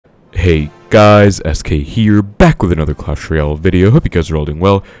Hey guys, SK here, back with another Clash Royale video. Hope you guys are all doing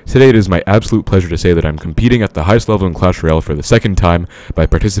well. Today it is my absolute pleasure to say that I'm competing at the highest level in Clash Royale for the second time by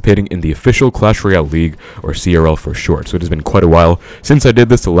participating in the official Clash Royale League, or CRL for short. So it has been quite a while since I did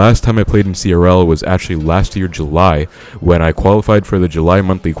this. The last time I played in CRL was actually last year, July, when I qualified for the July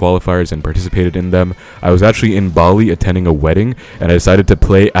monthly qualifiers and participated in them. I was actually in Bali attending a wedding, and I decided to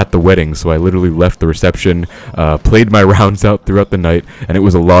play at the wedding, so I literally left the reception, played my rounds out throughout the night, and it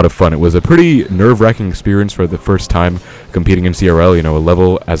was a lot of fun. It was a pretty nerve-wracking experience for the first time competing in CRL, you know, a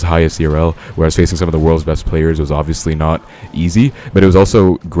level as high as CRL, where I was facing some of the world's best players. Was obviously not easy, but it was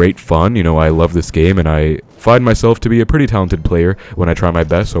also great fun. You know, I love this game, and I find myself to be a pretty talented player when I try my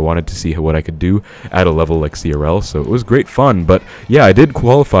best, so I wanted to see what I could do at a level like CRL, so it was great fun. But yeah, I did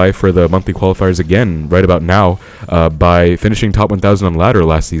qualify for the monthly qualifiers again right about now by finishing top 1000 on ladder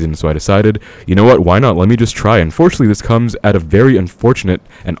last season, so I decided, you know what, why not, let me just try. Unfortunately, this comes at a very unfortunate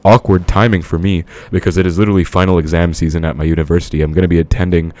and awkward timing for me, because it is literally final exam season at my university. I'm going to be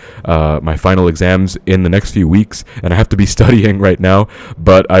attending my final exams in the next few weeks, and I have to be studying right now,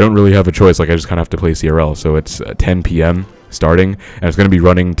 but I don't really have a choice. Like, I just kind of have to play CRL, so it's 10 p.m. starting, and it's going to be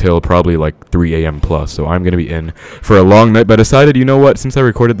running till probably like 3 a.m. plus, so I'm going to be in for a long night. But I decided, you know what, since I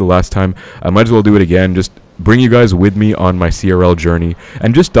recorded the last time, I might as well do it again, just bring you guys with me on my CRL journey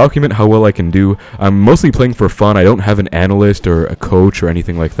and just document how well I can do. I'm mostly playing for fun. I don't have an analyst or a coach or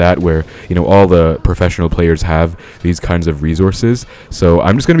anything like that where, you know, all the professional players have these kinds of resources. So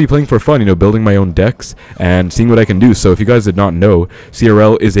I'm just going to be playing for fun, you know, building my own decks and seeing what I can do. So if you guys did not know,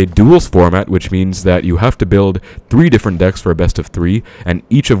 CRL is a duels format, which means that you have to build 3 different decks for a best of 3, and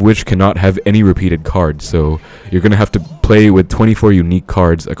each of which cannot have any repeated cards. So you're going to have to play with 24 unique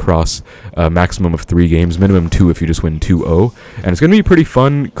cards across a maximum of 3 games, minimum 2 if you just win 2-0, and it's going to be a pretty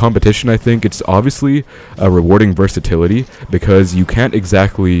fun competition. I think it's obviously a rewarding versatility, because you can't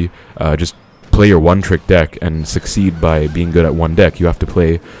exactly just play your one-trick deck and succeed by being good at one deck. You have to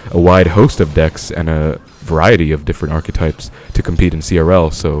play a wide host of decks and a variety of different archetypes to compete in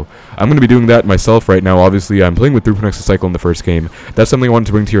CRL, so I'm going to be doing that myself right now. Obviously, I'm playing with April Cycle in the first game. That's something I wanted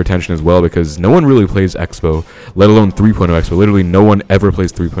to bring to your attention as well, because no one really plays Xbow, let alone 3.0 Xbow. Literally no one ever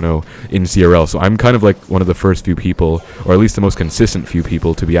plays 3.0 in CRL, so I'm kind of like one of the first few people, or at least the most consistent few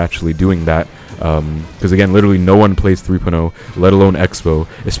people, to be actually doing that. Because again, literally no one plays 3.0, let alone Xbow,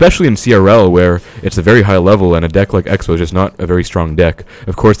 especially in CRL, where it's a very high level, and a deck like Xbow is just not a very strong deck.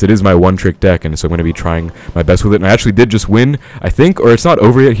 Of course, it is my one-trick deck, and so I'm going to be trying my best with it, and I actually did just win, I think, or it's not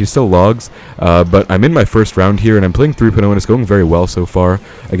over yet, he still logs, but I'm in my first round here, and I'm playing 3.0, and it's going very well so far,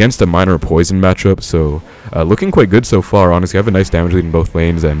 against a minor poison matchup, so looking quite good so far. Honestly, I have a nice damage lead in both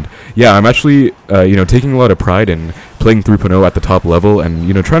lanes, and yeah, I'm actually, you know, taking a lot of pride in playing 3.0 at the top level, and,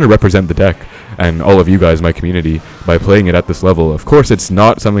 you know, trying to represent the deck and all of you guys, my community, by playing it at this level. Of course, it's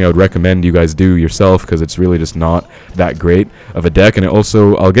not something I would recommend you guys do yourself, because it's really just not that great of a deck, and it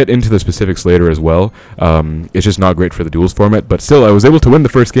also, I'll get into the specifics later as well, it's just not great for the duels format, but still, I was able to win the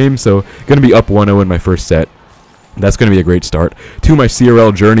first game, so going to be up 1-0 in my first set. That's going to be a great start to my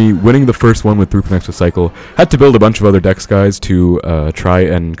CRL journey, winning the first one with April Cycle. Had to build a bunch of other decks, guys, to try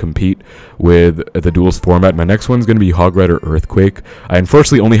and compete with the duels format. My next one's going to be Hog Rider Earthquake. I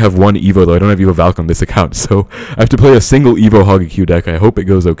unfortunately only have one Evo, though. I don't have Evo Valk on this account, so I have to play a single Evo Hog EQ deck. I hope it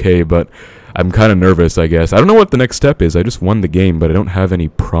goes okay, but I'm kind of nervous, I guess. I don't know what the next step is. I just won the game, but I don't have any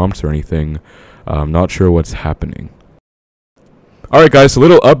prompts or anything. I'm not sure what's happening. Alright guys, so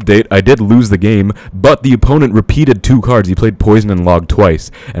little update, I did lose the game, but the opponent repeated 2 cards. He played Poison and Log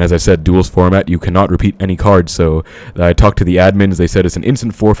twice, and as I said, duels format, you cannot repeat any cards, so I talked to the admins, they said it's an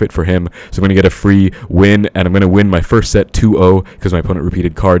instant forfeit for him, so I'm going to get a free win, and I'm going to win my first set 2-0, because my opponent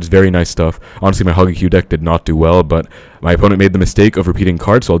repeated cards. Very nice stuff. Honestly, my Hog EQ deck did not do well, but my opponent made the mistake of repeating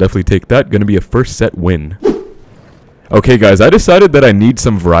cards, so I'll definitely take that. Going to be a first set win. Okay guys, I decided that I need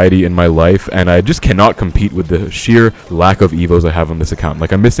some variety in my life, and I just cannot compete with the sheer lack of Evos I have on this account.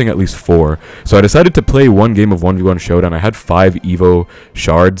 Like, I'm missing at least 4. So I decided to play one game of 1v1 Showdown. I had 5 Evo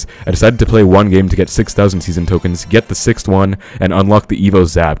shards. I decided to play one game to get 6,000 season tokens, get the 6th one, and unlock the Evo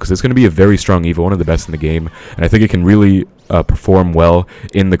Zap, because it's going to be a very strong Evo, one of the best in the game, and I think it can really perform well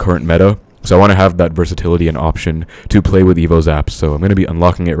in the current meta. So I want to have that versatility and option to play with Evo Zap, so I'm going to be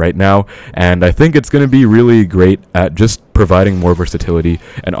unlocking it right now, and I think it's going to be really great at just providing more versatility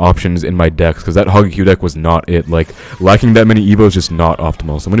and options in my decks, because that Hog EQ deck was not it. Like, lacking that many Evos is just not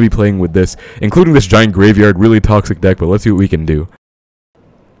optimal, so I'm going to be playing with this, including this giant graveyard, really toxic deck, but let's see what we can do.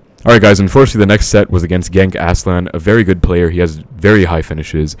 Alright guys, unfortunately the next set was against Genk Aslan, a very good player. He has very high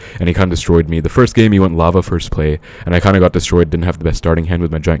finishes, and he kind of destroyed me. The first game he went lava first play, and I kind of got destroyed, didn't have the best starting hand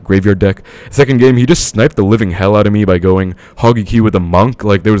with my giant graveyard deck. Second game, he just sniped the living hell out of me by going Hoggy Key with a monk.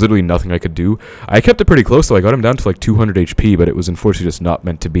 Like, there was literally nothing I could do. I kept it pretty close, so I got him down to like 200 HP, but it was unfortunately just not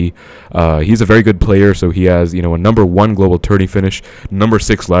meant to be. He's a very good player, so he has, you know, a number 1 global tourney finish, number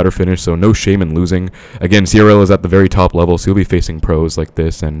 6 ladder finish, so no shame in losing. Again, CRL is at the very top level, so he'll be facing pros like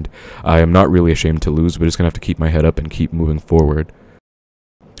this, and I am not really ashamed to lose, but just gonna have to keep my head up and keep moving forward.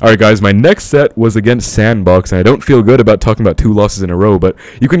 Alright guys, my next set was against Sandbox, and I don't feel good about talking about 2 losses in a row, but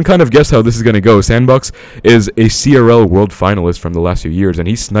you can kind of guess how this is going to go. Sandbox is a CRL world finalist from the last few years, and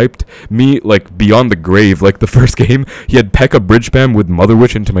he sniped me, like, beyond the grave. Like, the first game, he had P.E.K.K.A bridge spam with Mother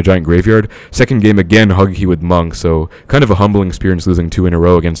Witch into my giant graveyard. Second game, again, Hoggy with Monk, so kind of a humbling experience losing 2 in a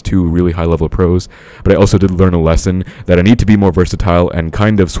row against 2 really high-level pros. But I also did learn a lesson that I need to be more versatile and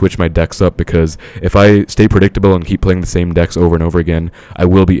kind of switch my decks up, because if I stay predictable and keep playing the same decks over and over again, I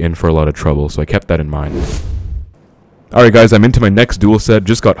will be in for a lot of trouble, so I kept that in mind. Alright guys, I'm into my next duel set.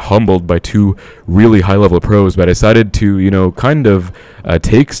 Just got humbled by 2 really high level pros, but I decided to, you know, kind of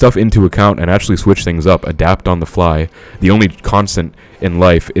take stuff into account and actually switch things up, adapt on the fly. The only constant in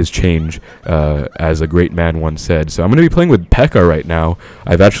life is change, as a great man once said. So I'm going to be playing with P.E.K.K.A right now.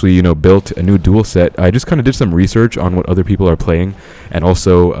 I've actually, you know, built a new duel set. I just kind of did some research on what other people are playing, and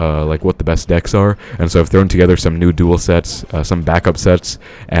also like what the best decks are. And so I've thrown together some new duel sets, some backup sets,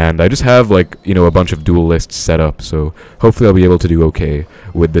 and I just have, like, you know, a bunch of duel lists set up. So hopefully I'll be able to do okay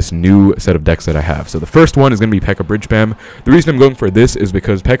with this new set of decks that I have. So the first one is going to be P.E.K.K.A bridge spam. The reason I'm going for this is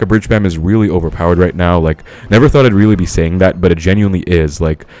because P.E.K.K.A bridge spam is really overpowered right now. Like, never thought I'd really be saying that, but it genuinely is.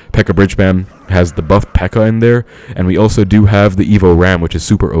 Like, P.E.K.K.A bridge spam has the buff P.E.K.K.A in there, and we also do have the Evo Ram, which is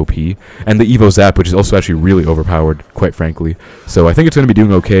super OP, and the Evo Zap, which is also actually really overpowered, quite frankly. So I think it's going to be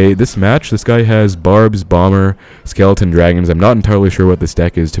doing okay. This match, this guy has Barbs, Bomber, Skeleton Dragons. I'm not entirely sure what this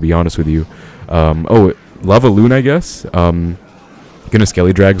deck is, to be honest with you. Oh, Lava Loon, I guess. Gonna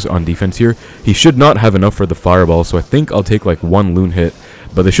Skelly Drags on defense here. He should not have enough for the Fireball, so I think I'll take like 1 Loon hit,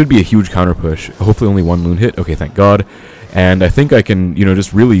 but there should be a huge counter push. Hopefully only 1 Loon hit. Okay, thank God. And I think I can, you know,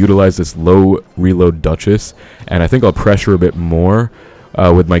 just really utilize this low reload Duchess, and I think I'll pressure a bit more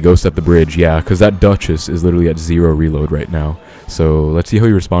with my Ghost at the bridge. Yeah, because that Duchess is literally at 0 reload right now. So let's see how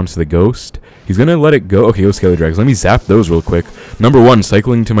he responds to the Ghost. He's going to let it go. Okay, go Skelly Drags. Let me zap those real quick. Number 1,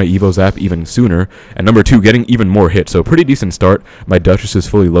 cycling to my Evo Zap even sooner. And number 2, getting even more hits. So pretty decent start. My Duchess is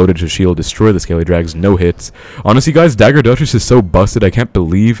fully loaded to shield, destroy the Skelly Drags, no hits. Honestly, guys, Dagger Duchess is so busted. I can't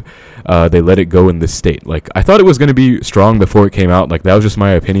believe they let it go in this state. Like, I thought it was going to be strong before it came out. Like, that was just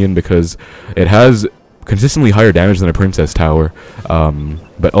my opinion, because it has consistently higher damage than a Princess Tower.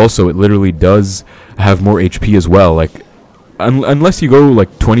 But also, it literally does have more HP as well. Like, unless you go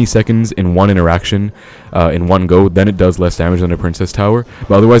like 20 seconds in one interaction, in one go, then it does less damage than a Princess Tower.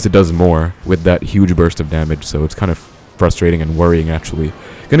 But otherwise it does more with that huge burst of damage, so it's kind of frustrating and worrying, actually.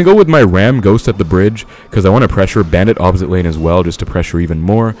 Gonna go with my Ram Ghost at the bridge, because I want to pressure Bandit opposite lane as well, just to pressure even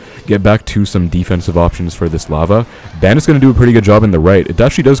more. Get back to some defensive options for this lava. Bandit's gonna do a pretty good job in the right. It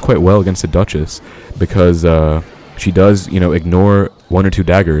actually does quite well against the Duchess, because she does, you know, ignore 1 or 2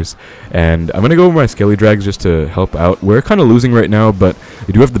 daggers. And I'm going to go with my Skelly Drags just to help out. We're kind of losing right now, but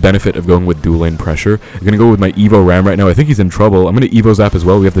we do have the benefit of going with dual lane pressure. I'm going to go with my Evo Ram right now. I think he's in trouble. I'm going to Evo Zap as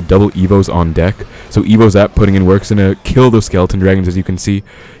well. We have the double Evos on deck. So Evo Zap putting in work's going to kill those Skeleton Dragons, as you can see.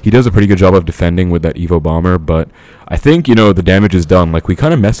 He does a pretty good job of defending with that Evo Bomber, but I think, you know, the damage is done. Like, we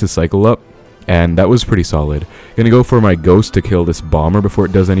kind of messed his cycle up, and that was pretty solid. Gonna go for my Ghost to kill this Bomber before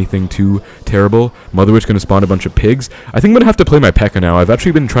it does anything too terrible. Mother Witch gonna spawn a bunch of pigs. I think I'm gonna have to play my P.E.K.K.A now. I've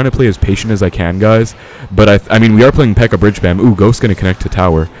actually been trying to play as patient as I can, guys. But I mean, we are playing P.E.K.K.A bridge spam. Ooh, Ghost gonna connect to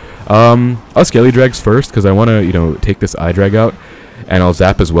tower. I'll Skelly Drags first, because I want to, you know, take this eye drag out. And I'll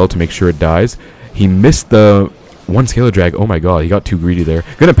zap as well to make sure it dies. He missed the 1 Scalar Drag. Oh my god, he got too greedy there.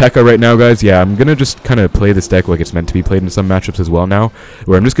 Gonna P.E.K.K.A right now, guys. Yeah, I'm gonna just kind of play this deck like it's meant to be played in some matchups as well now,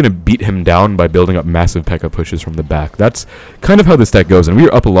 where I'm just gonna beat him down by building up massive P.E.K.K.A pushes from the back. That's kind of how this deck goes, and we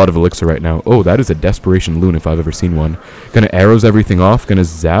are up a lot of Elixir right now. Oh, that is a Desperation Loon if I've ever seen one. Gonna arrows everything off. Gonna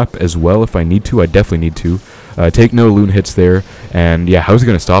zap as well if I need to. I definitely need to. Take no Loon hits there. And yeah, how's he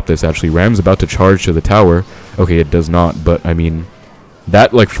gonna stop this, actually? Ram's about to charge to the tower. Okay, it does not, but I mean,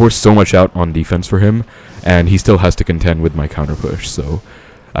 that like forced so much out on defense for him, and he still has to contend with my counter push, so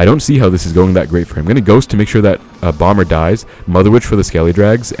I don't see how this is going that great for him. I'm going to Ghost to make sure that Bomber dies, Mother Witch for the Skelly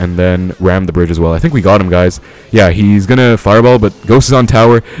Drags, and then Ram the bridge as well. I think we got him, guys. Yeah, he's going to Fireball, but Ghost is on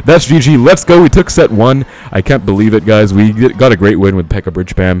tower. That's GG. Let's go. We took set 1. I can't believe it, guys. We got a great win with P.E.K.K.A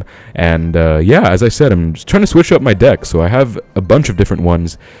bridge spam, and yeah, as I said, I'm just trying to switch up my deck, so I have a bunch of different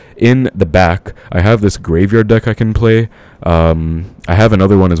ones in the back, I have this graveyard deck I can play. I have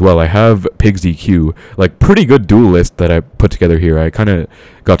another one as well. I have Pigs DQ, like pretty good duel list that I put together here. I kind of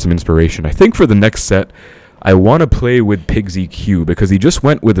got some inspiration. I think for the next set, I want to play with Pigs EQ because he just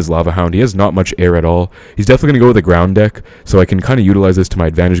went with his Lava Hound. He has not much air at all. He's definitely going to go with a ground deck, so I can kind of utilize this to my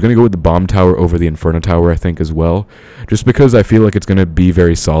advantage. Going to go with the Bomb Tower over the Inferno Tower, I think, as well, just because I feel like it's going to be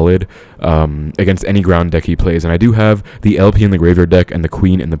very solid against any ground deck he plays. And I do have the LP in the Graveyard deck and the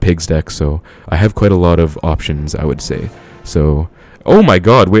Queen in the Pigs deck, so I have quite a lot of options, I would say. So... oh my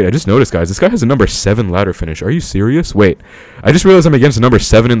god, wait, I just noticed, guys, this guy has a number 7 ladder finish. Are you serious? Wait, I just realized I'm against a number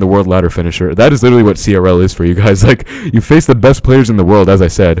 7 in the world ladder finisher. That is literally what CRL is for you guys. Like, you face the best players in the world, as I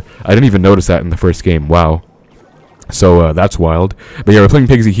said. I didn't even notice that in the first game. Wow. So, that's wild. But yeah, we're playing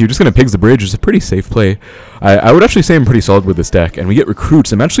Pigs EQ. Just gonna Pigs the Bridge. It's a pretty safe play. I would actually say I'm pretty solid with this deck. And we get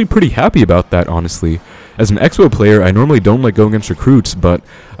recruits. I'm actually pretty happy about that, honestly. As an Xbow player, I normally don't like going against recruits, but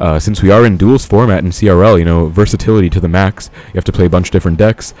since we are in duels format in CRL, you know, versatility to the max, you have to play a bunch of different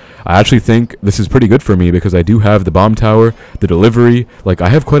decks. I actually think this is pretty good for me because I do have the Bomb Tower, the Delivery, like I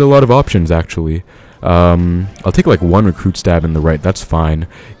have quite a lot of options actually. I'll take like 1 recruit stab in the right, that's fine.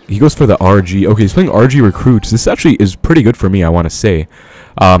 He goes for the RG. Okay, he's playing RG recruits. This actually is pretty good for me, I want to say.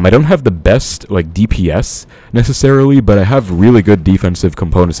 I don't have the best like DPS necessarily, but I have really good defensive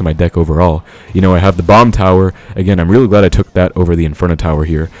components in my deck overall. You know, I have the Bomb Tower. Again, I'm really glad I took that over the Inferno Tower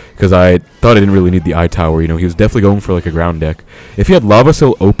here, because I thought I didn't really need the Eye Tower. You know, he was definitely going for like a ground deck. If he had Lava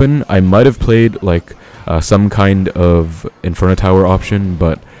Sill open, I might have played like some kind of Inferno Tower option,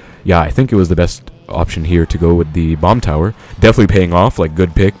 but yeah, I think it was the best option here to go with the Bomb Tower. Definitely paying off, like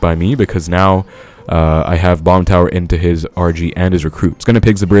good pick by me, because now I have Bomb Tower into his RG and his recruit. It's gonna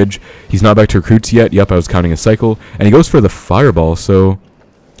Pigs the Bridge. He's not back to recruits yet. Yep, I was counting a cycle. And he goes for the Fireball, so...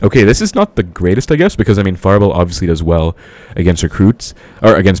 okay, this is not the greatest, I guess, because, I mean, Fireball obviously does well against recruits,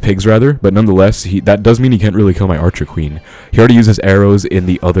 or against pigs, rather, but nonetheless, that does mean he can't really kill my Archer Queen. He already uses arrows in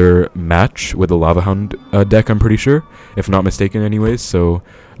the other match with the Lava Hound deck, I'm pretty sure, if not mistaken anyways, so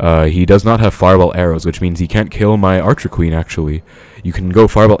he does not have Fireball arrows, which means he can't kill my Archer Queen, actually. You can go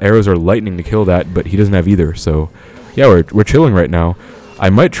Fireball arrows or Lightning to kill that, but he doesn't have either, so yeah, we're chilling right now.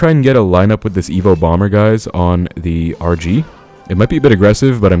 I might try and get a lineup with this Evo Bomber, guys, on the RG. It might be a bit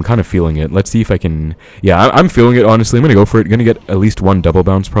aggressive, but I'm kind of feeling it. Let's see if I can... yeah, I'm feeling it, honestly. I'm going to go for it. Going to get at least 1 double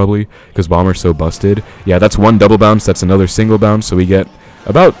bounce, probably, because Bomber's so busted. Yeah, that's 1 double bounce. That's another single bounce, so we get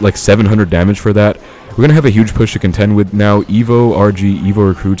about, like, 700 damage for that. We're going to have a huge push to contend with now. Evo, RG, Evo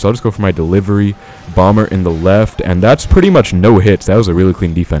recruits. I'll just go for my Delivery, Bomber in the left, and that's pretty much no hits. That was a really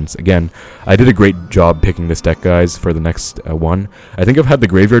clean defense. Again, I did a great job picking this deck, guys, for the next one. I think if I had the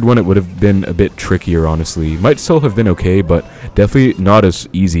Graveyard one, it would have been a bit trickier, honestly. Might still have been okay, but definitely not as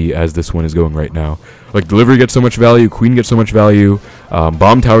easy as this one is going right now. Like, Delivery gets so much value, Queen gets so much value,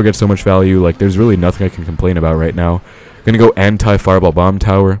 Bomb Tower gets so much value. Like, there's really nothing I can complain about right now. Gonna go anti-Fireball Bomb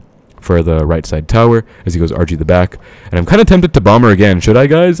Tower for the right side tower as he goes RG the back, and I'm kind of tempted to Bomber again. Should I,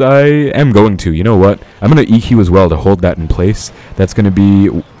 guys? I am going to. You know what? I'm going to EQ as well to hold that in place. That's going to be,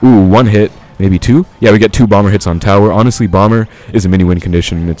 ooh, 1 hit, maybe 2. Yeah, we get 2 Bomber hits on tower. Honestly, Bomber is a mini win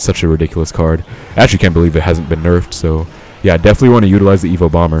condition. It's such a ridiculous card. I actually can't believe it hasn't been nerfed, so yeah, definitely want to utilize the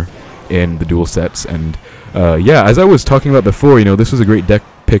Evo Bomber in the duel sets. And yeah, as I was talking about before, you know, this was a great deck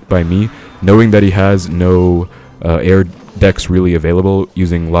pick by me, knowing that he has no air decks really available,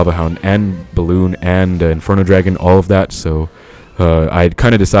 using Lava Hound and Balloon and Inferno Dragon, all of that. So I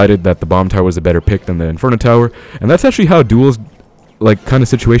kind of decided that the Bomb Tower was a better pick than the Inferno Tower, and that's actually how duels like kind of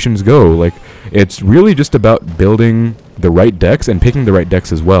situations go. Like, it's really just about building the right decks and picking the right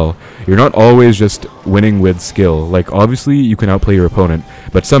decks as well. You're not always just winning with skill. Like, obviously you can outplay your opponent,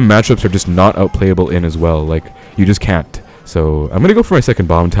 but some matchups are just not outplayable in as well. Like, you just can't. So I'm gonna go for my second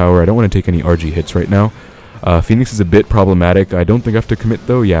Bomb Tower. I don't want to take any RG hits right now. Phoenix is a bit problematic. I don't think I have to commit,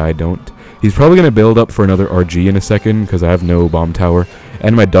 though. Yeah, I don't. He's probably going to build up for another RG in a second, because I have no Bomb Tower.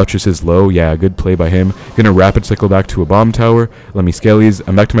 And my Duchess is low. Yeah, good play by him. Going to Rapid Cycle back to a Bomb Tower. Let me scale these.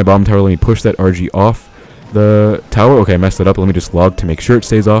 I'm back to my Bomb Tower. Let me push that RG off the tower. Okay, I messed it up. Let me just log to make sure it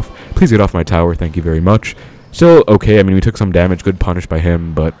stays off. Please get off my tower. Thank you very much. Still okay. I mean, we took some damage. Good punish by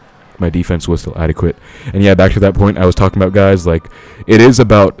him, but my defense was still adequate. And yeah, back to that point I was talking about, guys, like, it is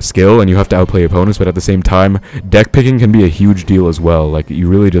about skill and you have to outplay opponents, but at the same time, deck picking can be a huge deal as well. Like, you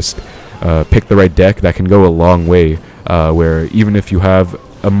really just pick the right deck. That can go a long way, where even if you have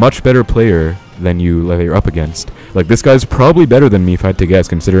a much better player than you're up against, like, this guy's probably better than me if I had to guess,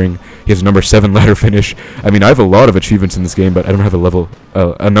 considering he has a number 7 ladder finish. I mean, I have a lot of achievements in this game, but I don't have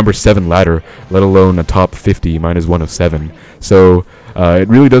a number 7 ladder, let alone a top 50. Mine is 1 of 7. So it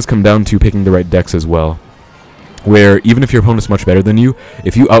really does come down to picking the right decks as well. where even if your opponent's much better than you,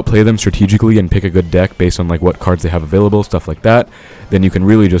 if you outplay them strategically and pick a good deck based on like what cards they have available, stuff like that, then you can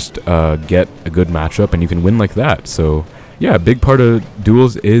really just get a good matchup and you can win like that. So yeah, a big part of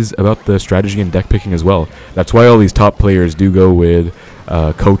duels is about the strategy and deck picking as well. That's why all these top players do go with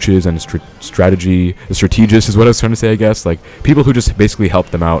coaches and strategy. The strategists is what I was trying to say, I guess. Like people who just basically help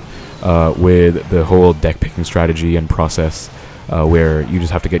them out with the whole deck picking strategy and process, where you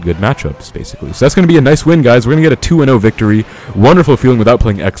just have to get good matchups, basically. So that's going to be a nice win, guys. We're going to get a 2-0 victory. Wonderful feeling without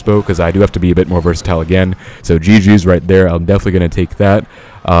playing Xbow, because I do have to be a bit more versatile again. So GG's right there. I'm definitely going to take that.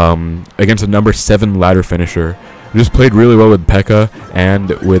 Against a number 7 ladder finisher. Just played really well with P.E.K.K.A. and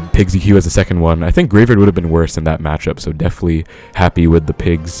with Pigs EQ as the second one. I think Graveyard would have been worse in that matchup, so definitely happy with the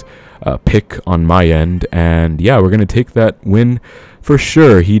Pigs pick on my end. And yeah, we're going to take that win for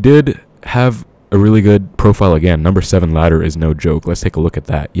sure. He did have a really good profile again. Number 7 ladder is no joke. Let's take a look at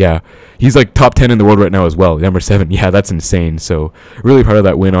that. Yeah, he's like top 10 in the world right now as well. Number 7, yeah, that's insane. So really proud of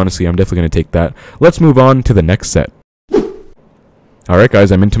that win. Honestly, I'm definitely going to take that. Let's move on to the next set. Alright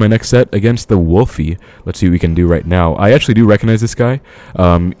guys, I'm into my next set against the Wolfie. Let's see what we can do right now. I actually do recognize this guy.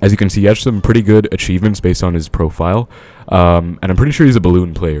 As you can see, he has some pretty good achievements based on his profile. And I'm pretty sure he's a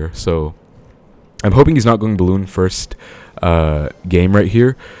balloon player, so I'm hoping he's not going balloon first game right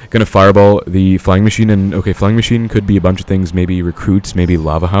here. Gonna fireball the flying machine, and okay, flying machine could be a bunch of things, maybe recruits, maybe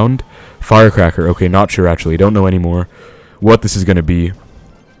lava hound. Firecracker, okay, not sure actually, don't know anymore what this is gonna be.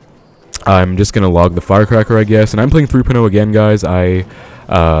 I'm just going to log the Firecracker, I guess. And I'm playing 3.0 again, guys. I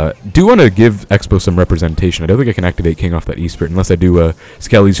do want to give Xbow some representation. I don't think I can activate King off that E-Spirit unless I do a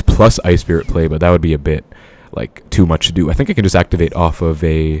Skelly's plus Ice Spirit play, but that would be a bit, like, too much to do. I think I can just activate off of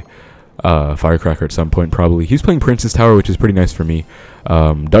a Firecracker at some point, probably. He's playing Princess Tower, which is pretty nice for me.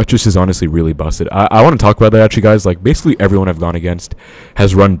 Duchess is honestly really busted. I want to talk about that, actually, guys. Like, basically everyone I've gone against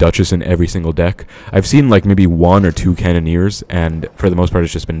has run Duchess in every single deck. I've seen, like, maybe 1 or 2 Cannoneers, and for the most part,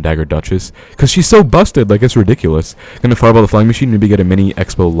 it's just been Dagger Duchess. Because she's so busted, like, it's ridiculous. Gonna fireball the Flying Machine, maybe get a mini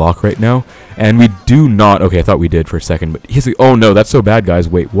Xbow lock right now. And we do not... Okay, I thought we did for a second, but he's like... Oh, no, that's so bad, guys.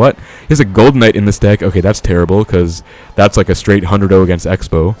 Wait, what? He has a Golden Knight in this deck. Okay, that's terrible, because that's, like, a straight 100-0 against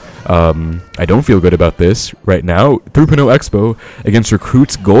Xbow. I don't feel good about this right now. 3.0 Xbow against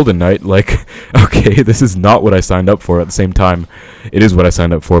Recruits Golden Knight. Like, okay, this is not what I signed up for. At the same time, it is what I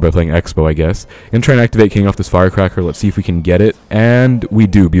signed up for by playing Xbow, I guess. Gonna try and activate King off this Firecracker. Let's see if we can get it. And we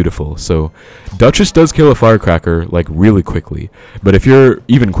do. Beautiful. So, Duchess does kill a Firecracker, like, really quickly. But if you're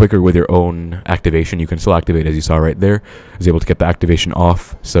even quicker with your own activation, you can still activate, as you saw right there. I was able to get the activation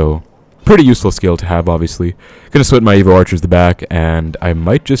off, so... Pretty useful skill to have, obviously. Gonna split my Evo Archers the back, and I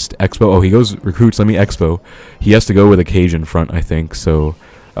might just Xbow. Oh, he goes Recruits, let me Xbow. He has to go with a Cage in front, I think, so...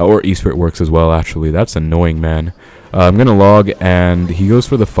 or E-Spirit works as well, actually. That's annoying, man. I'm gonna log, and he goes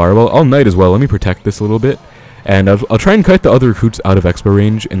for the Fireball. I'll Knight as well. Let me protect this a little bit. And I'll try and kite the other Recruits out of Xbow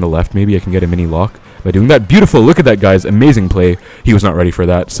range in the left. Maybe I can get a mini lock by doing that. Beautiful! Look at that, guys. Amazing play. He was not ready for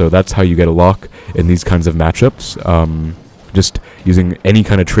that, so that's how you get a lock in these kinds of matchups. Just using any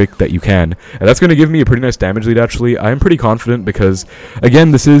kind of trick that you can. And that's going to give me a pretty nice damage lead, actually. I'm pretty confident because,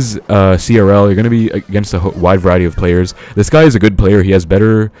 again, this is CRL. You're going to be against a wide variety of players. This guy is a good player. He has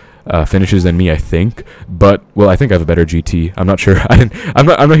better finishes than me, I think. But, well, I think I have a better GT. I'm not sure. I'm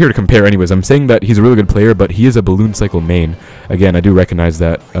not here to compare anyways. I'm saying that he's a really good player, but he is a Balloon Cycle main. Again, I do recognize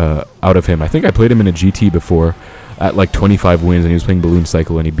that out of him. I think I played him in a GT before at, like, 25 wins, and he was playing Balloon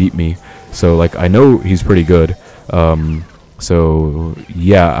Cycle, and he beat me. So, like, I know he's pretty good. So,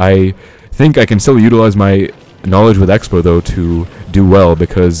 yeah, I think I can still utilize my knowledge with Xbow, though, to do well,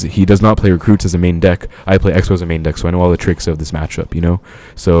 because he does not play Recruits as a main deck. I play Xbow as a main deck, so I know all the tricks of this matchup, you know?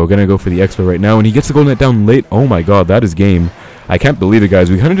 So, gonna go for the Xbow right now, and he gets the Golden Knight down late. Oh my god, that is game. I can't believe it,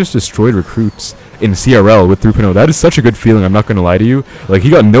 guys. We kind of just destroyed Recruits in CRL with 3.0. That is such a good feeling, I'm not going to lie to you. Like, he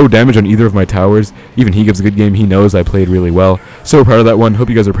got no damage on either of my towers. Even he gives a good game. He knows I played really well. So proud of that one. Hope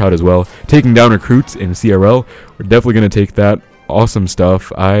you guys are proud as well. Taking down Recruits in CRL. We're definitely going to take that. Awesome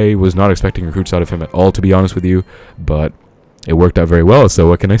stuff. I was not expecting Recruits out of him at all, to be honest with you. But it worked out very well, so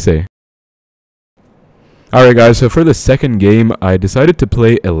what can I say? Alright guys, so for the second game, I decided to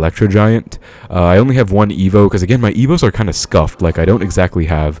play Electro Giant. I only have one Evo, because again, my Evos are kind of scuffed. Like, I don't exactly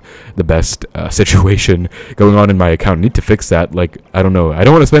have the best situation going on in my account. I need to fix that. Like, I don't know. I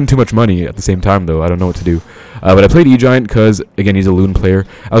don't want to spend too much money at the same time, though. I don't know what to do. But I played E-Giant because, again, he's a Loon player.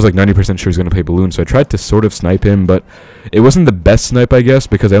 I was like 90% sure he's going to play Balloon, so I tried to sort of snipe him, but it wasn't the best snipe, I guess,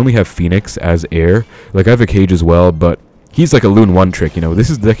 because I only have Phoenix as air. Like, I have a Cage as well, but he's like a Loon 1 trick, you know. This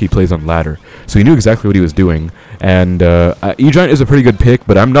is the deck he plays on ladder. So he knew exactly what he was doing. And E-Giant is a pretty good pick,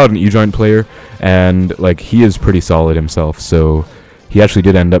 but I'm not an E-Giant player. And, like, he is pretty solid himself. So he actually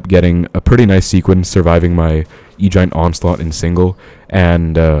did end up getting a pretty nice sequence, surviving my E-Giant Onslaught in single,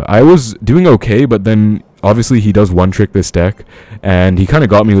 and I was doing okay, but then obviously he does one-trick this deck, and he kind of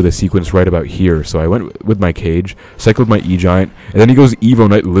got me with a sequence right about here, so I went with my Cage, cycled my E-Giant, and then he goes Evo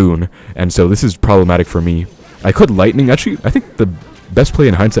Knight Loon, and so this is problematic for me. I could Lightning, actually, I think the best play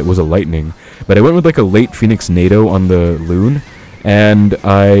in hindsight was a Lightning, but I went with like a late Phoenix NATO on the Loon, and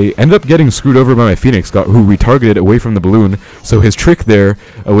I ended up getting screwed over by my Phoenix, who retargeted away from the balloon, so his trick there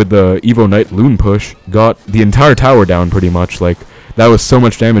with the Evo Knight Loon push got the entire tower down pretty much. Like, that was so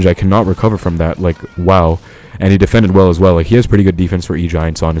much damage, I cannot recover from that, like, wow. And he defended well as well, like, he has pretty good defense for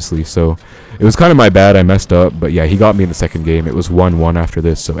E-Giants, honestly, so it was kind of my bad, I messed up, but yeah, he got me in the second game. It was 1-1 after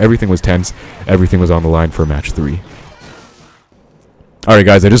this, so everything was tense, everything was on the line for match 3. Alright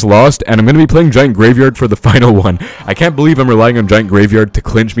guys, I just lost, and I'm going to be playing Giant Graveyard for the final one. I can't believe I'm relying on Giant Graveyard to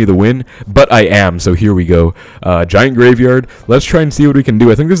clinch me the win, but I am, so here we go. Giant Graveyard, let's try and see what we can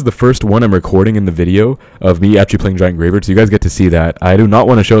do. I think this is the first one I'm recording in the video of me actually playing Giant Graveyard, so you guys get to see that. I do not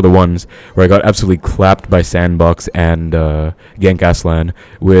want to show the ones where I got absolutely clapped by Sandbox and Gank Aslan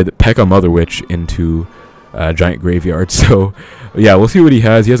with P.E.K.K.A. Mother Witch into Giant Graveyard. So, yeah, we'll see what he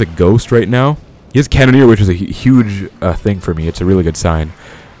has. He has a Ghost right now. He has Cannoneer, which is a huge thing for me. It's a really good sign.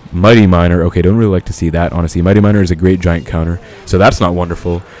 Mighty Miner. Okay, don't really like to see that, honestly. Mighty Miner is a great giant counter, so that's not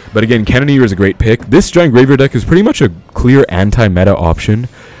wonderful. But again, Cannoneer is a great pick. This Giant Graveyard deck is pretty much a clear anti-meta option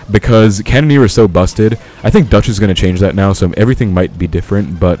because Cannoneer is so busted. I think Dutch is going to change that now, so everything might be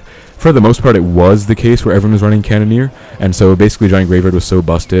different, but for the most part, it was the case where everyone was running Cannoneer, and so basically Giant Graveyard was so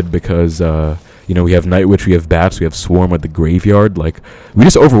busted because you know, we have Night Witch, we have Bats, we have Swarm with the Graveyard. Like, we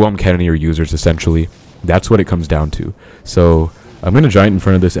just overwhelm Cannoneer users, essentially. That's what it comes down to. So, I'm going to Giant in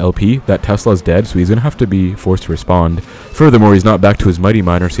front of this LP. That Tesla's dead, so he's going to have to be forced to respond. Furthermore, he's not back to his Mighty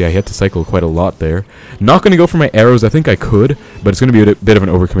Miner, so yeah, I had to cycle quite a lot there. Not going to go for my arrows. I think I could, but it's going to be a bit of an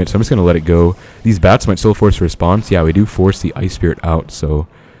overcommit, so I'm just going to let it go. These Bats might still force a response. Yeah, we do force the Ice Spirit out, so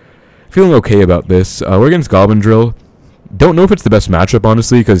feeling okay about this. We're against Goblin Drill. Don't know if it's the best matchup,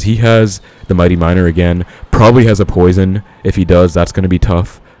 honestly, because he has the Mighty Miner again. Probably has a Poison. If he does, that's going to be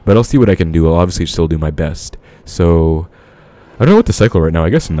tough. But I'll see what I can do. I'll obviously still do my best. So, I don't know what to cycle right now. I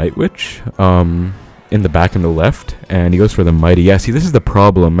guess Night Witch in the back and the left. And he goes for the Mighty. Yeah, see, this is the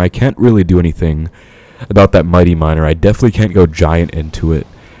problem. I can't really do anything about that Mighty Miner. I definitely can't go Giant into it.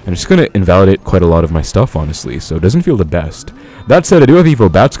 And it's going to invalidate quite a lot of my stuff, honestly. So, it doesn't feel the best. That said, I do have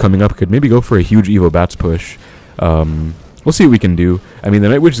Evo Bats coming up. Could maybe go for a huge Evo Bats push. We'll see what we can do. I mean, the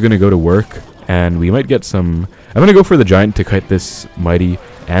Night Witch is going to go to work, and we might get some... I'm going to go for the Giant to kite this Mighty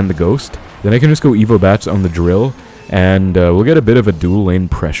and the Ghost. Then I can just go Evo Bats on the Drill, and we'll get a bit of a dual lane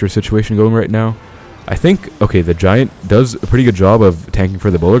pressure situation going right now. I think, okay, the Giant does a pretty good job of tanking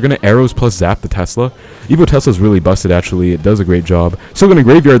for the Bull. We're going to Arrows plus Zap the Tesla. Evo Tesla's really busted, actually. It does a great job. Still going to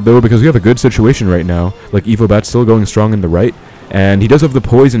Graveyard, though, because we have a good situation right now. Like, Evo Bat's still going strong in the right. And he does have the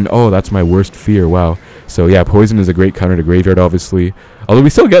Poison. Oh, that's my worst fear. Wow. So, yeah, Poison is a great counter to Graveyard, obviously. Although we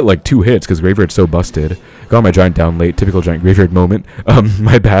still get, like, 2 hits because Graveyard's so busted. Got my Giant down late. Typical Giant Graveyard moment.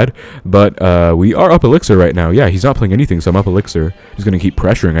 My bad. But we are up Elixir right now. Yeah, he's not playing anything, so I'm up Elixir. Just going to keep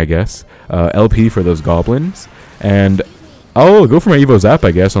pressuring, I guess. LP for those Goblins. And I'll go for my Evo Zap,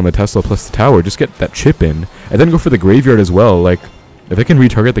 I guess, on the Tesla plus the Tower. Just get that chip in. And then go for the Graveyard as well. Like, if I can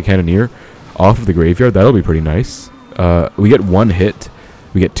retarget the Cannoneer off of the Graveyard, that'll be pretty nice. We get 1 hit.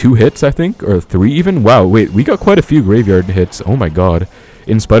 We get 2 hits, I think, or 3 even. Wow, wait, we got quite a few Graveyard hits. Oh my god,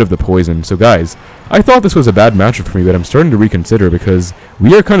 in spite of the Poison. So guys, I thought this was a bad matchup for me, but I'm starting to reconsider because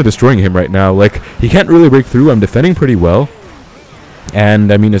we are kind of destroying him right now. Like, he can't really break through. I'm defending pretty well,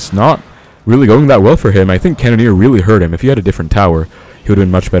 and I mean, it's not really going that well for him. I think Cannoneer really hurt him. If he had a different tower, he would have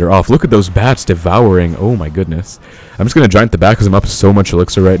been much better off. Look at those Bats devouring. Oh my goodness. I'm just going to Giant the back because I'm up so much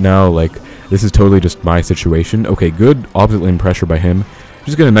Elixir right now. Like, this is totally just my situation. Okay, good opposite lane pressure by him.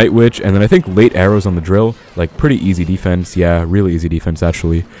 Just going to Night Witch, and then I think late Arrows on the Drill. Like, pretty easy defense. Yeah, really easy defense,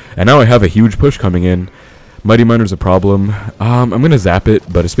 actually. And now I have a huge push coming in. Mighty Miner's a problem. I'm going to Zap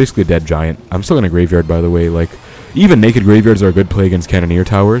it, but it's basically a dead Giant. I'm still going to Graveyard, by the way. Like, even naked Graveyards are a good play against Cannoneer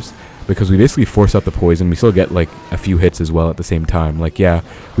towers, because we basically force out the Poison. We still get, like, a few hits as well at the same time. Like, yeah,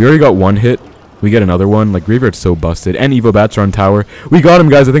 we already got 1 hit. We get another one. Like, Graveyard's so busted. And Evo Bats are on tower. We got him,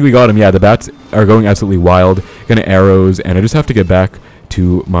 guys. I think we got him. Yeah, the Bats are going absolutely wild. Gonna Arrows, and I just have to get back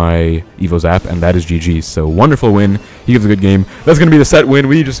to my Evo Zap, and that is GG. So, wonderful win. He gives a good game. That's going to be the set win.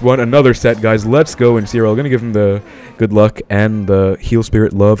 We just won another set, guys. Let's go. And Cyril, going to give him the good luck and the Heal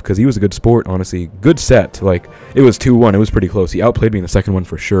Spirit love, because he was a good sport, honestly. Good set. Like, it was 2-1. It was pretty close. He outplayed me in the second one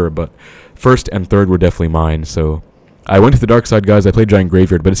for sure, but first and third were definitely mine. So, I went to the dark side, guys. I played Giant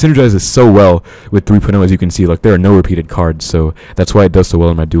Graveyard, but it synergizes so well with 3.0, as you can see. Like, there are no repeated cards, so that's why it does so well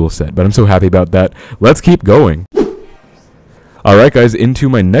in my duel set. But I'm so happy about that. Let's keep going. Alright, guys, into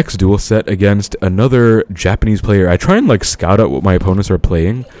my next duel set against another Japanese player. I try and, like, scout out what my opponents are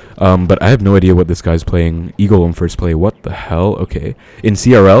playing, but I have no idea what this guy's playing. Eagle in first play. What the hell? Okay. In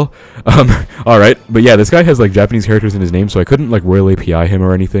CRL? Alright. But yeah, this guy has, like, Japanese characters in his name, so I couldn't, like, Royal API him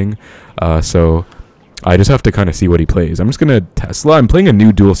or anything. So I just have to kind of see what he plays. I'm just going to Tesla. I'm playing a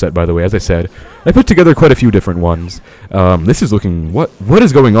new duel set, by the way, as I said. I put together quite a few different ones. This is looking... What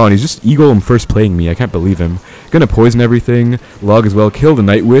is going on? He's just Eagle in first playing me. I can't believe him. Gonna poison everything, log as well, kill the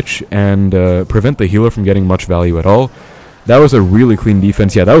Night Witch, and prevent the healer from getting much value at all. That was a really clean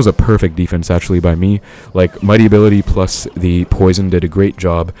defense. Yeah, that was a perfect defense, actually, by me. Like, Mighty Ability plus the poison did a great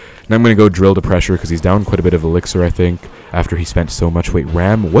job. And I'm gonna go Drill to pressure, because he's down quite a bit of Elixir, I think, after he spent so much. Wait,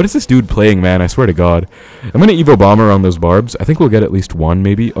 Ram? What is this dude playing, man? I swear to God. I'm gonna Evo Bomber on those barbs. I think we'll get at least one,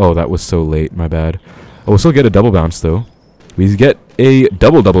 maybe. Oh, that was so late. My bad. Oh, we'll still get a double bounce, though. We get a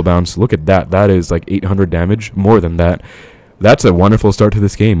double bounce. Look at that. That is like 800 damage. More than that. That's a wonderful start to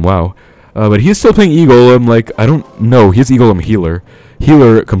this game. Wow. But he's still playing Eagle. I'm like, I don't know. He's Eagle. I'm Healer.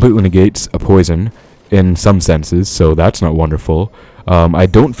 Healer completely negates a poison in some senses, so that's not wonderful. I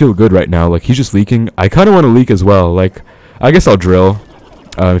don't feel good right now. Like, he's just leaking. I kind of want to leak as well. Like, I guess I'll Drill.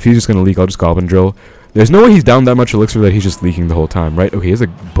 If he's just going to leak, I'll just Goblin Drill. There's no way he's down that much Elixir that he's just leaking the whole time, right? Okay, he's a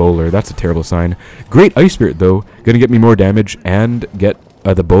Bowler. That's a terrible sign. Great Ice Spirit, though. Gonna get me more damage and get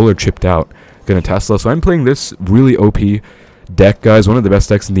the Bowler chipped out. Gonna Tesla. So I'm playing this really OP deck, guys. One of the best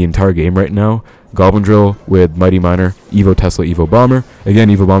decks in the entire game right now. Goblin Drill with Mighty Miner, Evo Tesla, Evo Bomber. Again,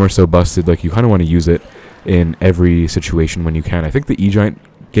 Evo Bomber so busted. Like, you kind of want to use it in every situation when you can. I think the E-Giant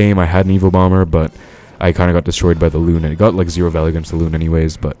game, I had an Evo Bomber, but I kind of got destroyed by the Loon. And it got, like, 0 value against the Loon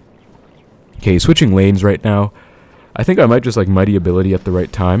anyways, but... Okay, switching lanes right now. I think I might just like Mighty Ability at the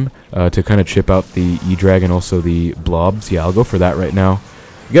right time to kind of chip out the E-Drag and also the Blobs. Yeah, I'll go for that right now.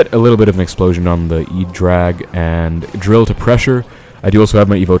 Get a little bit of an explosion on the E-Drag and Drill to pressure. I do also have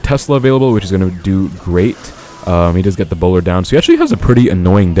my Evo Tesla available, which is going to do great. He does get the Bowler down, so he actually has a pretty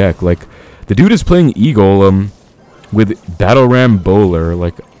annoying deck. Like, the dude is playing Eagle with Battle Ram Bowler.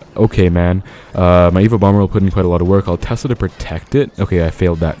 Like, okay, man. My Evo Bomber will put in quite a lot of work. I'll Tesla to protect it. Okay, I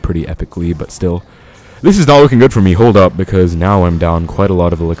failed that pretty epically, but still. This is not looking good for me. Hold up, because now I'm down quite a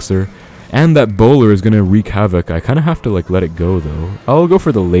lot of Elixir. And that Bowler is going to wreak havoc. I kind of have to, like, let it go, though. I'll go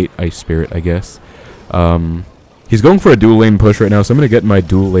for the late Ice Spirit, I guess. He's going for a dual lane push right now, so I'm going to get my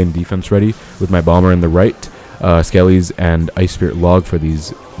dual lane defense ready with my Bomber in the right. Skellies and Ice Spirit log for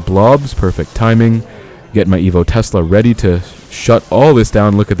these blobs. Perfect timing. Get my Evo Tesla ready to shut all this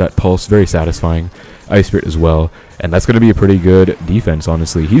down. Look at that pulse. Very satisfying. Ice Spirit as well. And that's going to be a pretty good defense,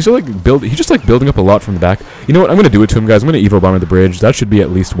 honestly. He's just like building up a lot from the back. You know what? I'm going to do it to him, guys. I'm going to Evo Bomber the bridge. That should be at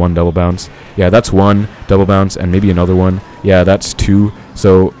least one double bounce. Yeah, that's one double bounce and maybe another one. Yeah, that's two.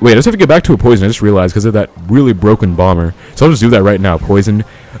 So, wait, I just have to get back to a poison. I just realized because of that really broken Bomber. So I'll just do that right now. Poison.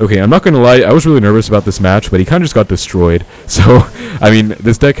 Okay, I'm not going to lie. I was really nervous about this match, but he kind of just got destroyed. So, I mean,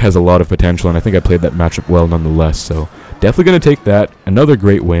 this deck has a lot of potential, and I think I played that matchup well nonetheless. So, definitely going to take that. Another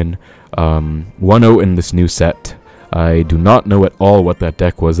great win. 1-0 in this new set. I do not know at all what that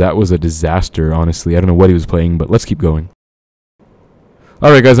deck was. That was a disaster, honestly. I don't know what he was playing, but let's keep going.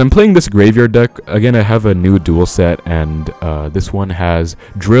 Alright, guys, I'm playing this Graveyard deck. Again, I have a new duel set, and this one has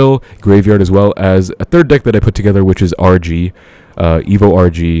Drill, Graveyard, as well as a third deck that I put together, which is RG. Evo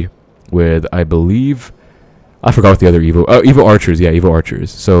RG with, I believe... I forgot what the other Evo... Evo Archers, yeah, Evo Archers.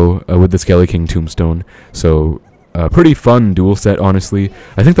 So, with the Skelly King Tombstone. So... pretty fun duel set, honestly.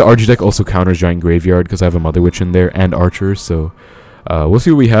 I think the RG deck also counters Giant Graveyard because I have a Mother Witch in there and Archers, so we'll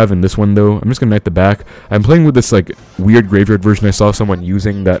see what we have in this one, though. I'm just going to knight the back. I'm playing with this, like, weird Graveyard version I saw someone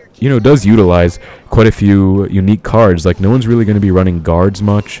using that, you know, does utilize quite a few unique cards. Like, no one's really going to be running guards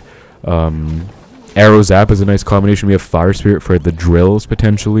much. Arrow Zap is a nice combination. We have Fire Spirit for the drills,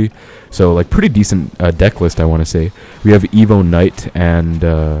 potentially. So, like, pretty decent deck list, I want to say. We have Evo Knight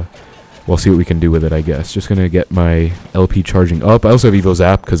and... we'll see what we can do with it, I guess. Just going to get my LP charging up. I also have Evo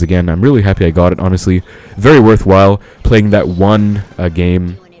Zap, because, again, I'm really happy I got it, honestly. Very worthwhile playing that one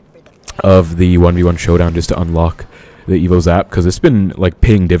game of the 1v1 showdown just to unlock the Evo Zap, because it's been, like,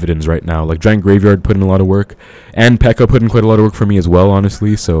 paying dividends right now. Like, Giant Graveyard put in a lot of work, and P.E.K.K.A. put in quite a lot of work for me as well,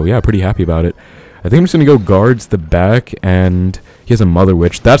 honestly. So, yeah, pretty happy about it. I think I'm just going to go guards the back, and he has a Mother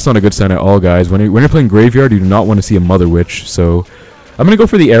Witch. That's not a good sign at all, guys. When you're playing Graveyard, you do not want to see a Mother Witch, so... I'm going to go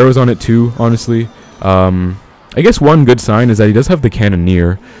for the arrows on it too, honestly. I guess one good sign is that he does have the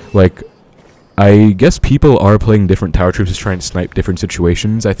Cannoneer. Like, I guess people are playing different tower troops to try and snipe different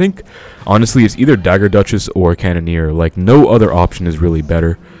situations. I think, honestly, it's either Dagger Duchess or Cannoneer. Like, no other option is really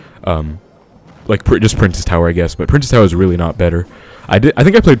better. Like, just Princess Tower, I guess, but Princess Tower is really not better. I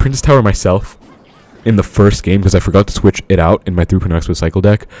think I played Princess Tower myself in the first game because I forgot to switch it out in my 3.0 Xbow Cycle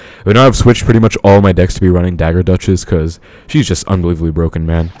deck. But now I've switched pretty much all my decks to be running Dagger Duchess because she's just unbelievably broken,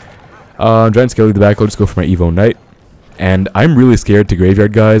 man. Giant Skelly in the back, I'll just go for my Evo Knight. And I'm really scared to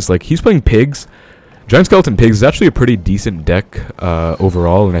Graveyard, guys. Like, he's playing Pigs. Giant Skeleton Pigs is actually a pretty decent deck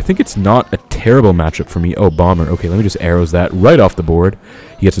overall, and I think it's not a terrible matchup for me. Oh, Bomber. Okay, let me just arrows that right off the board.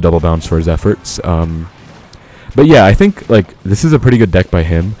 He gets a double bounce for his efforts. But yeah, I think, like, this is a pretty good deck by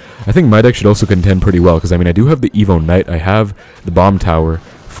him. I think my deck should also contend pretty well, because, I mean, I do have the Evo Knight. I have the Bomb Tower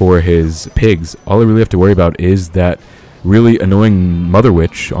for his Pigs. All I really have to worry about is that really annoying Mother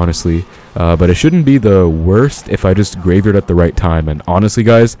Witch, honestly. But it shouldn't be the worst if I just Graveyard at the right time. And honestly,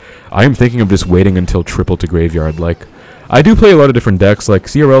 guys, I am thinking of just waiting until triple to Graveyard. Like, I do play a lot of different decks. Like,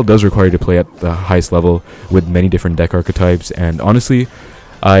 CRL does require you to play at the highest level with many different deck archetypes. And honestly,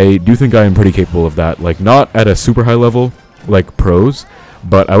 I do think I am pretty capable of that. Like, not at a super high level, like pros,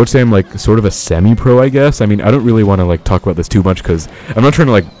 but I would say I'm, like, sort of a semi-pro, I guess. I mean, I don't really want to, like, talk about this too much because I'm not trying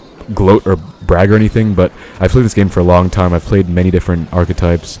to, like, gloat or brag or anything, but I've played this game for a long time. I've played many different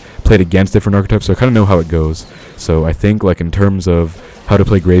archetypes, played against different archetypes, so I kind of know how it goes. So I think, like, in terms of how to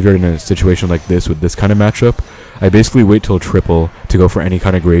play Graveyard in a situation like this with this kind of matchup, I basically wait till triple to go for any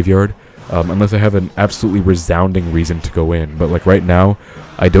kind of Graveyard, unless I have an absolutely resounding reason to go in. But, like, right now,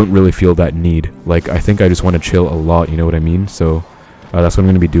 I don't really feel that need. Like, I think I just want to chill a lot, you know what I mean? So that's what I'm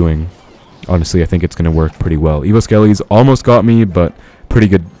going to be doing. Honestly, I think it's going to work pretty well. Evo Skelly's almost got me, but pretty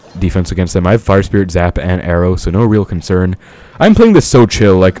good defense against them. I have Fire Spirit, Zap, and Arrow, so no real concern. I'm playing this so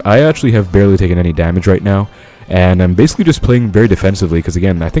chill. Like, I actually have barely taken any damage right now, and I'm basically just playing very defensively, because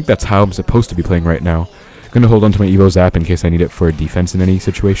again, I think that's how I'm supposed to be playing right now. Gonna hold on to my Evo Zap in case I need it for defense in any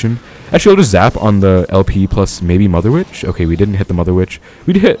situation. Actually, I'll just Zap on the LP plus maybe Mother Witch. Okay, we didn't hit the Mother Witch.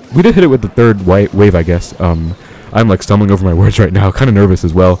 We did hit it with the third wave, I guess. I'm like stumbling over my words right now, kind of nervous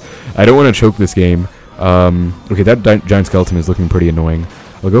as well. I don't want to choke this game. Okay, that Giant Skeleton is looking pretty annoying.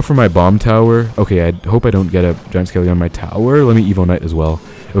 I'll go for my Bomb Tower. Okay, I hope I don't get a Giant Skeleton on my tower. Let me Evo Knight as well.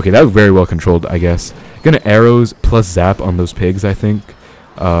 Okay, that was very well controlled, I guess. Gonna Arrows plus Zap on those Pigs, I think.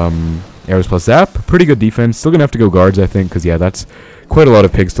 Arrows plus Zap. Pretty good defense. Still gonna have to go Guards, I think, because, yeah, that's quite a lot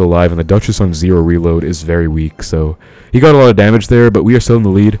of Pigs still alive, and the Duchess on 0 reload is very weak, so he got a lot of damage there, but we are still in the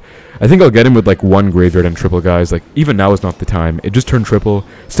lead. I think I'll get him with, like, 1 Graveyard and triple, guys. Like, even now is not the time. It just turned triple.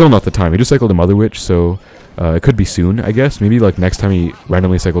 Still not the time. He just cycled a Mother Witch, so it could be soon, I guess. Maybe, like, next time he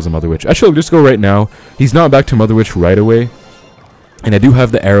randomly cycles a Mother Witch. Actually, I'll just go right now. He's not back to Mother Witch right away. And I do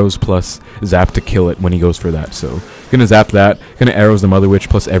have the Arrows plus Zap to kill it when he goes for that. So, gonna Zap that. Gonna Arrows the Mother Witch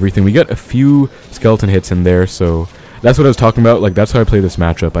plus everything. We get a few skeleton hits in there, so that's what I was talking about. Like, that's how I play this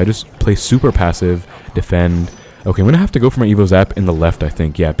matchup. I just play super passive, defend. Okay, I'm gonna have to go for my Evo Zap in the left, I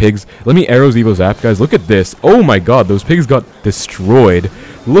think. Yeah, Pigs. Let me Arrows Evo Zap, guys. Look at this. Oh my god, those Pigs got destroyed.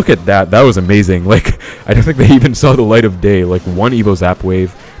 Look at that. That was amazing. Like, I don't think they even saw the light of day. Like, 1 Evo Zap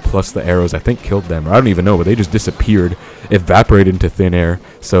wave plus the Arrows, I think, killed them. Or I don't even know, but they just disappeared, evaporated into thin air.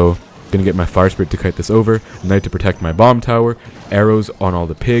 So, gonna get my Fire Spirit to kite this over. Knight to protect my Bomb Tower. Arrows on all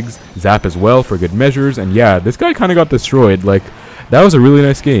the Pigs. Zap as well for good measures. And yeah, this guy kind of got destroyed. Like, that was a really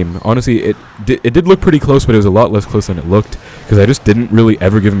nice game. Honestly, it did look pretty close, but it was a lot less close than it looked, because I just didn't really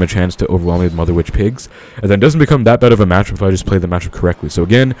ever give him a chance to overwhelm me with Mother Witch Pigs. And then it doesn't become that bad of a matchup if I just play the matchup correctly. So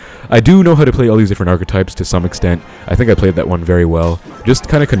again, I do know how to play all these different archetypes to some extent. I think I played that one very well. Just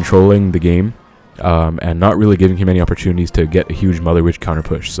kind of controlling the game, and not really giving him any opportunities to get a huge Mother Witch counter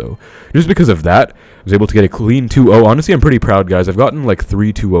push. So just because of that, I was able to get a clean 2-0. Honestly, I'm pretty proud, guys. I've gotten like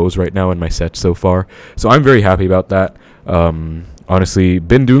 3 2-0s right now in my sets so far, so I'm very happy about that. Honestly,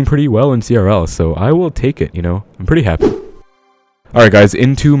 been doing pretty well in CRL, so I will take it, you know. I'm pretty happy. Alright, guys,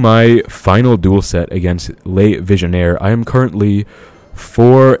 into my final duel set against Le Visionaire. I am currently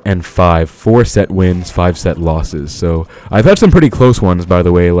 4-5. 4 set wins, 5 set losses. So I've had some pretty close ones, by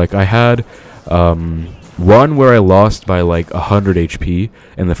the way. Like, I had one where I lost by like 100 HP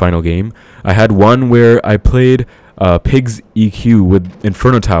in the final game. I had one where I played Pigs EQ with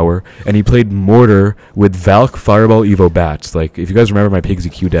Inferno Tower, and he played Mortar with Valk, Fireball, Evo Bats. Like, if you guys remember my Pigs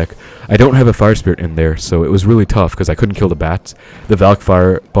EQ deck, I don't have a Fire Spirit in there, so it was really tough because I couldn't kill the Bats. The Valk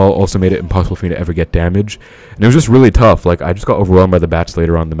Fireball also made it impossible for me to ever get damage, and it was just really tough. Like, I just got overwhelmed by the Bats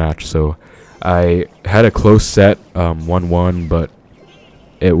later on in the match, so I had a close set, 1-1, but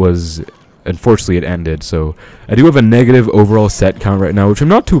it was... unfortunately it ended. So I do have a negative overall set count right now, which I'm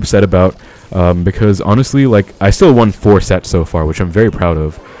not too upset about, because honestly, like, I still won 4 sets so far, which I'm very proud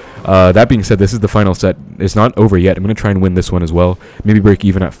of. That being said, this is the final set. It's not over yet. I'm going to try and win this one as well. Maybe break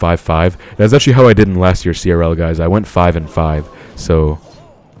even at 5-5. That's actually how I did in last year's CRL, guys. I went 5-5. So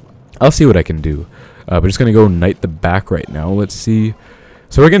I'll see what I can do. We're just going to go Knight the back right now. Let's see.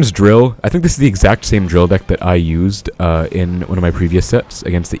 So we're against Drill. I think this is the exact same Drill deck that I used in one of my previous sets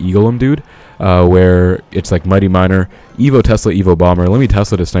against the Eaglem dude, where it's like Mighty Miner, Evo Tesla, Evo Bomber. Let me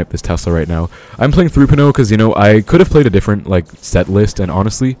Tesla to snipe this Tesla right now. I'm playing 3.0 because, you know, I could have played a different like set list, and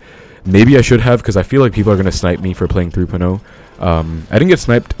honestly, maybe I should have, because I feel like people are going to snipe me for playing 3.0. I didn't get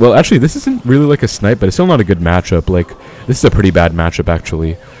sniped. Well, actually, this isn't really like a snipe, but it's still not a good matchup. Like, this is a pretty bad matchup,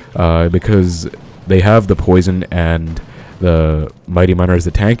 actually, because they have the Poison and the Mighty Miner as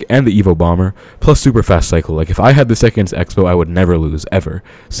the tank, and the Evo Bomber, plus super fast cycle. Like, if I had this against Xbow, I would never lose, ever.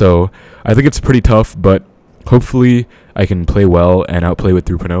 So, I think it's pretty tough, but hopefully I can play well and outplay with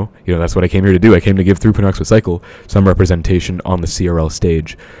 3.0. You know, that's what I came here to do. I came to give 3.0 Xbow Cycle some representation on the CRL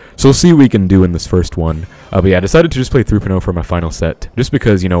stage. So we'll see what we can do in this first one. But yeah, I decided to just play 3.0 for my final set, just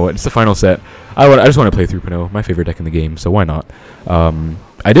because, you know what, it's the final set. I just want to play 3.0, my favorite deck in the game, so why not?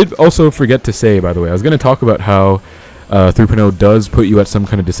 I did also forget to say, by the way, I was going to talk about how 3.0 does put you at some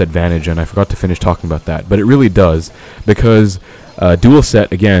kind of disadvantage, and I forgot to finish talking about that, but it really does, because Duels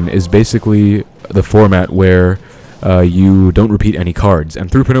Set, again, is basically the format where you don't repeat any cards, and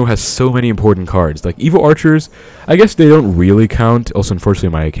 3.0 has so many important cards. Like Evo Archers, I guess they don't really count. Also, unfortunately,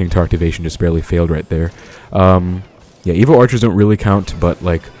 my King Tar activation just barely failed right there. Yeah, Evo Archers don't really count, but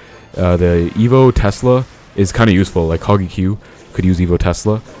like the Evo Tesla is kind of useful. Like Hoggy Q could use Evo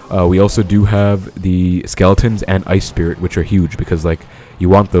Tesla. We also do have the Skeletons and Ice Spirit, which are huge because like you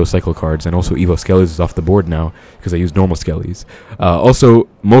want those cycle cards, and also Evo Skellies is off the board now because I use normal Skellies. Also,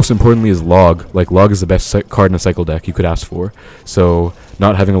 most importantly is Log. Like, Log is the best card in a cycle deck you could ask for, so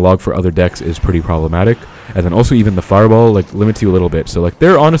not having a Log for other decks is pretty problematic. And then also even the Fireball, like, limits you a little bit, so like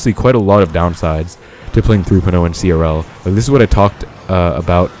there are honestly quite a lot of downsides to playing 3.0 and CRL. Like, this is what I talked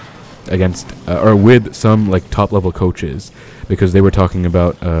about against or with some like top level coaches, because they were talking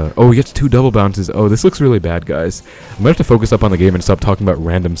about oh, he gets 2 double bounces. Oh, this looks really bad, guys. I'm gonna have to focus up on the game and stop talking about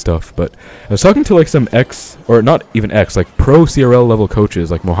random stuff. But I was talking to like some or not even like pro CRL level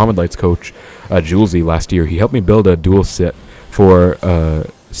coaches, like Mohammed Light's coach Julesy last year. He helped me build a duel set for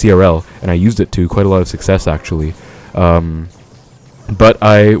CRL, and I used it to quite a lot of success, actually. But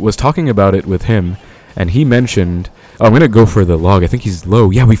I was talking about it with him, and he mentioned, oh, I'm going to go for the Log. I think he's low.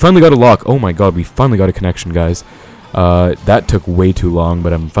 Yeah, we finally got a lock. Oh my god, we finally got a connection, guys. That took way too long,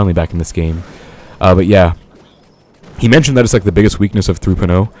 but I'm finally back in this game. But yeah, he mentioned that it's like the biggest weakness of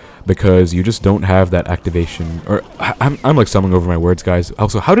 3.0, because you just don't have that activation. Or I'm like stumbling over my words, guys.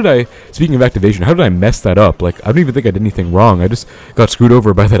 Also, speaking of activation, how did I mess that up? Like, I don't even think I did anything wrong. I just got screwed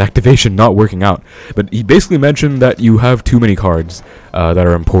over by that activation not working out. But he basically mentioned that you have too many cards that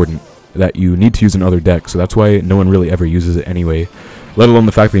are important, that you need to use in other decks, so that's why no one really ever uses it anyway, let alone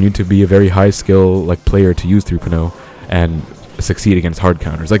the fact that you need to be a very high skill like player to use 3.0 and succeed against hard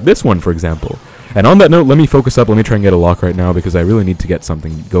counters, like this one, for example. And on that note, let me focus up, let me try and get a lock right now, because I really need to get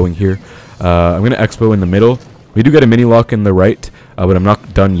something going here. I'm going to Expo in the middle. We do get a mini lock in the right, but I'm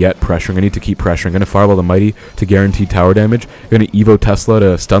not done yet pressuring. I need to keep pressuring. I'm going to Fireball the Mighty to guarantee tower damage. I'm going to Evo Tesla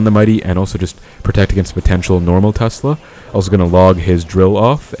to stun the Mighty and also just protect against potential normal Tesla. Also going to log his drill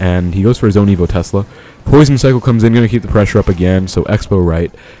off, and he goes for his own Evo Tesla. Poison Cycle comes in, going to keep the pressure up again, so Expo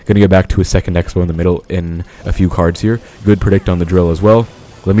right. Going to get back to his second Expo in the middle in a few cards here. Good predict on the drill as well.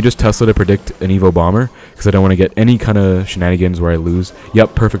 Let me just Tesla to predict an Evo Bomber, because I don't want to get any kind of shenanigans where I lose.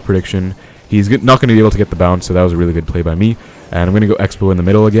 Yep, perfect prediction. He's not going to be able to get the bounce, so that was a really good play by me. And I'm going to go Expo in the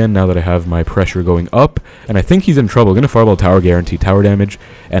middle again, now that I have my pressure going up. And I think he's in trouble. I'm going to Fireball Tower, guarantee tower damage.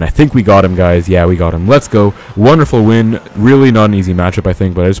 And I think we got him, guys. Yeah, we got him. Let's go. Wonderful win. Really not an easy matchup, I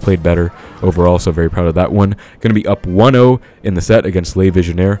think, but I just played better overall, so very proud of that one. Going to be up 1-0 in the set against Le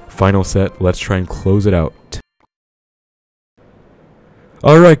Visionaire. Final set. Let's try and close it out.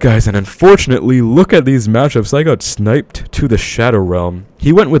 Alright guys, and unfortunately, look at these matchups. I got sniped to the Shadow Realm.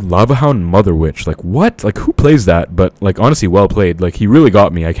 He went with Lava Hound Mother Witch. Like, what? Like, who plays that? But, like, honestly, well played. Like, he really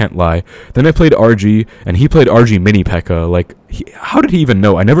got me, I can't lie. Then I played RG, and he played RG Mini P.E.K.K.A. Like, how did he even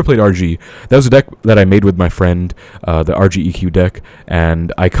know? I never played RG. That was a deck that I made with my friend, the RG EQ deck,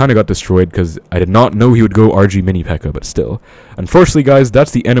 and I kind of got destroyed because I did not know he would go RG Mini P.E.K.K.A., but still. Unfortunately, guys,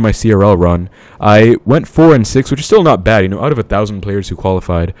 that's the end of my CRL run. I went 4-6, which is still not bad. You know, out of 1,000 players who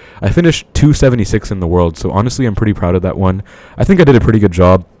qualified, I finished 276 in the world, so honestly, I'm pretty proud of that one. I think I did a pretty good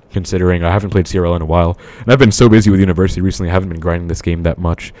job. considering I haven't played CRL in a while, and I've been so busy with university recently, I haven't been grinding this game that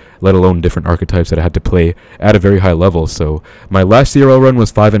much, let alone different archetypes that I had to play at a very high level. So my last CRL run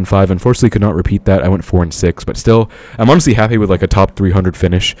was 5-5. Unfortunately, could not repeat that. I went 4-6, but still, I'm honestly happy with like a top 300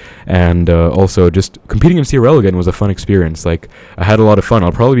 finish, and also just competing in CRL again was a fun experience. Like, I had a lot of fun.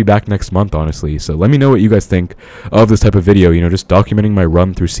 I'll probably be back next month, honestly. So let me know what you guys think of this type of video, you know, just documenting my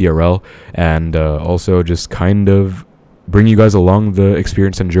run through CRL, and also just kind of bring you guys along the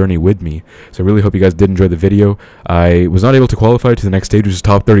experience and journey with me. So I really hope you guys did enjoy the video. I was not able to qualify to the next stage, which is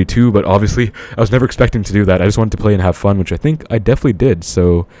top 32, but obviously I was never expecting to do that. I just wanted to play and have fun, which I think I definitely did.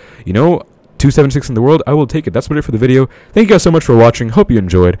 So, you know, 276 in the world, I will take it. That's about it for the video. Thank you guys so much for watching. Hope you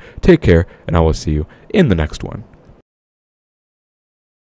enjoyed. Take care, and I will see you in the next one.